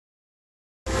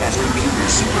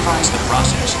supervise the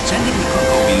process, sending the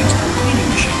cocoa beans through cleaning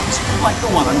machines, like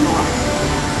the one on your right.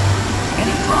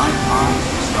 Any dry ponds,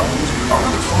 stones, or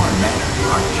other foreign matter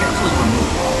are carefully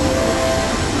removed.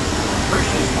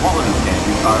 Hershey's quality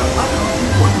standards are of utmost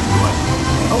importance to us,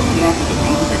 and only after the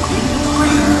beans are cleaned and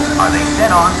strained are they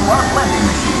sent on to our blending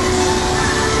machines.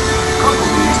 Cocoa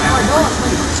beans have different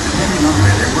flavors depending on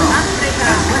where they're grown,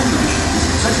 and blending machines,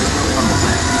 such as those on the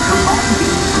left, combine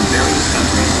beans from various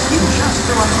countries in just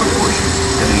the right proportions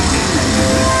to maintain that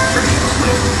unique Hershey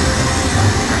flavor.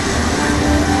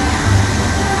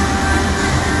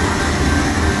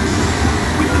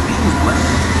 With the beans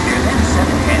blended, they're then set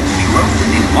ahead to be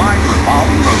roasted in wide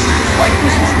revolving roasters like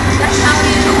this one.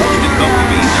 The roasted cocoa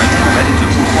beans are then ready to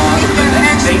move on to the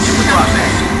next stage of the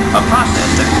process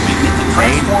that will begin to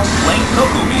transform plain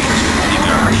cocoa beans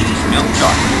into Hershey's milk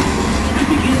chocolate. It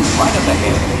begins right up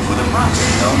ahead with a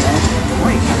process known as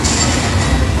breaking.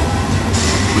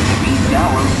 With the beans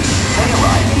now roasted, they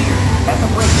arrive here at the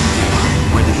breaking table,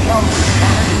 where the shells are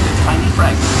scattered into tiny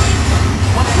fragments.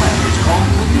 What's left is called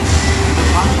the nib, the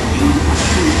part of beans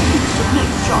actually used to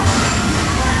make chocolate.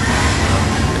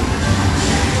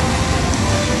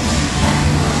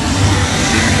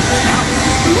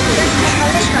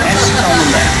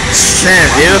 Isn't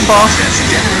it beautiful?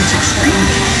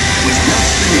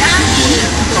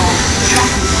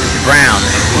 Brown.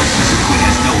 It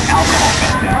has no alcohol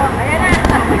content,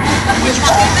 which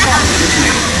all chocolate is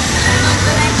made.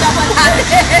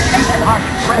 This part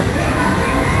is bread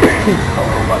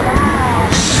cocoa butter.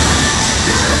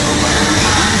 This cocoa butter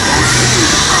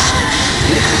is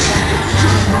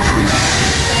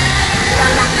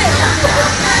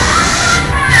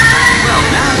well,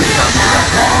 now we come to that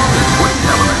all-important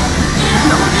element.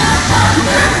 Who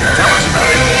better to tell us about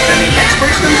it than the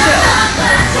experts themselves?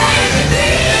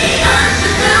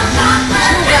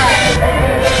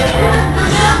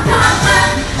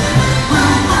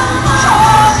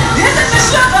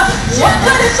 What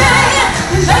could it be?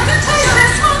 Let the taste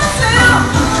this for myself.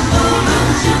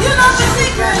 You know the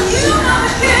secret, you know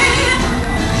the key.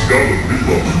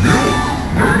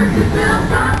 Gotta be the milk.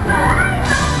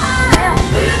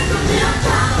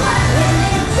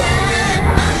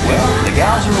 Well, the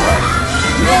gals are right.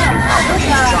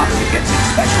 Hershey's chocolate gets its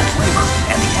special flavor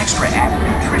and the extra added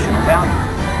nutritional value.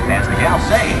 As the gals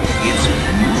say, it's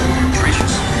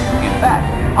nutritious. In fact,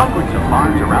 hundreds of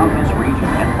farms around this region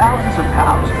and thousands of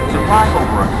cows supply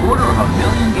over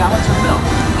 250,000 gallons of milk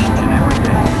each and every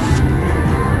day.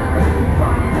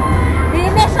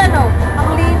 Linis ano? Ang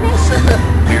linis.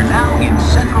 We're now in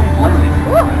central blending.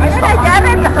 Ano na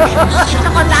dyan?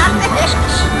 Chocolate.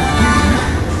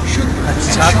 Sugar and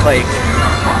Chocolate.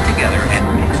 are brought together and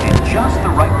mixed in just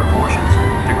the right proportions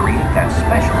to create that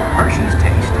special Hershey's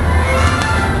taste.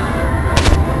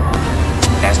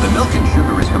 As the milk and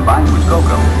sugar is combined with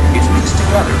cocoa, it's mixed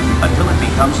together until it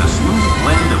becomes a smooth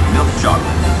blend of milk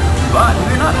chocolate. But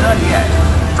we're not done yet.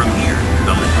 From here,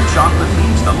 the liquid chocolate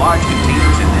leaves the large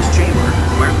containers in this chamber,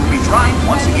 where it will be dried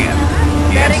once again.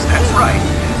 Yes, that's right.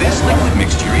 This liquid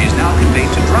mixture is now conveyed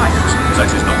to dryers,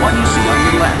 such as the one you see on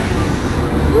your left.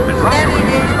 The dryer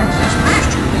removes excess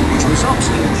moisture, which results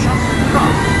in chocolate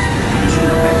crumb. The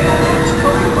machine up ahead adds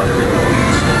cocoa butter in the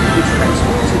beans, which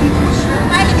transforms it into a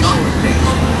smooth chocolate paste,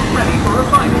 ready for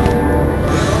refinement.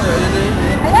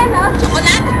 Ayan o, chocolate.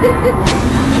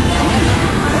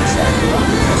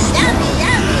 Yummy,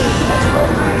 yummy.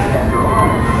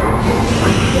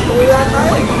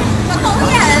 Totoo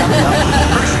yan.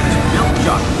 Hershey's milk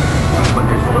chocolate. But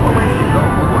there's still a ways to go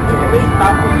before it's finished.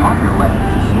 On your left,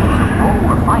 you see the roll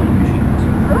refining machines.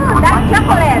 Ooh, that's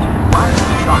chocolate. Refines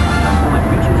the chocolate until it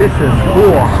reaches This is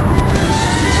cool.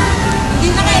 Hindi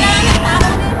na kailangan ng tao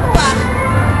dito ah.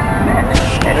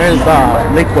 There's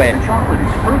liquid. the chocolate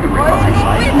is further O, refined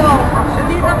by liquid o.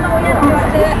 Hindi na mo yan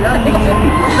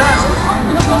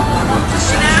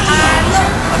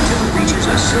until it reaches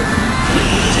a silky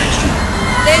liquid texture.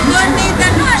 They don't need the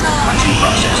Punching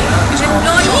process is called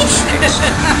employees.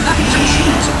 These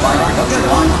machines supply production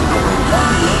lines with over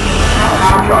 1 million pounds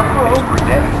of chocolate per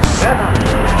day.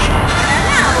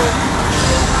 Now,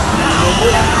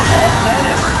 after all that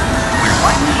effort, we're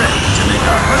finally ready to make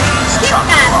our Hershey's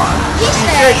chocolate bar.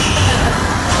 Kisses.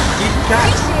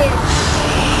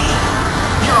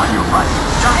 Here on your right,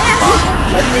 chocolate bar.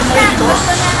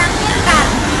 Gusto niya ng KitKat.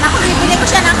 Ako bibili ko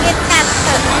siya ng KitKat.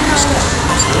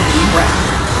 Still being wrapped.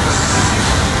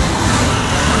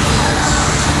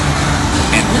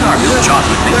 And when our milk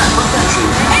chocolate makes perfection,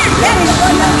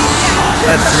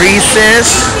 That's Reese's.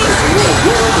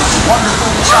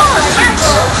 wonderful chocolate treats.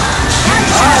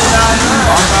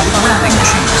 Blending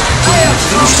machines, putting a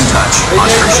finishing touch on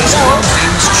Hershey's world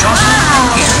famous chocolate and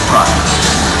candy products.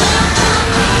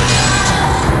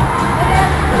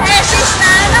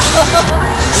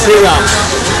 syrup.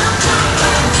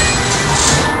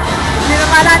 Hindi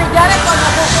naman na ni Jared kung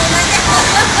nakukunan niya.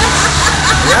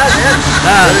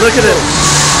 Look at it.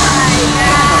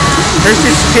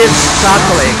 Hershey's Kids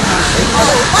Chocolate.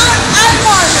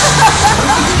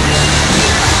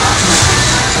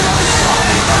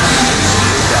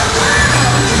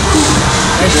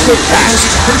 It's Kit Kat.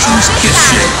 Hershey's Kiss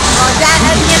Shake.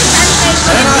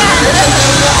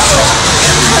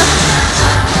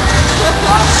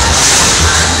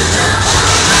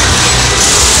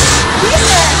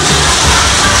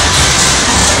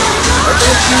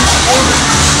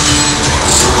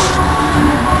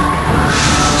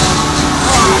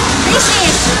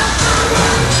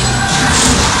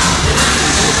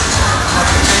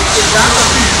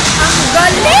 Ang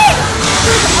galing!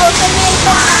 Automated.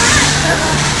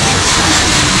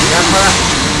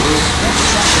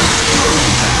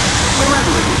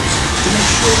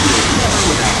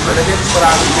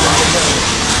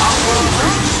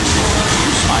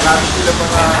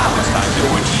 Now it's time to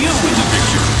put you in the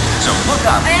picture. So look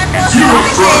up Ayan po, and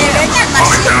sabi ko, ganyan, On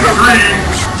the count of machine.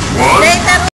 3. 1, Later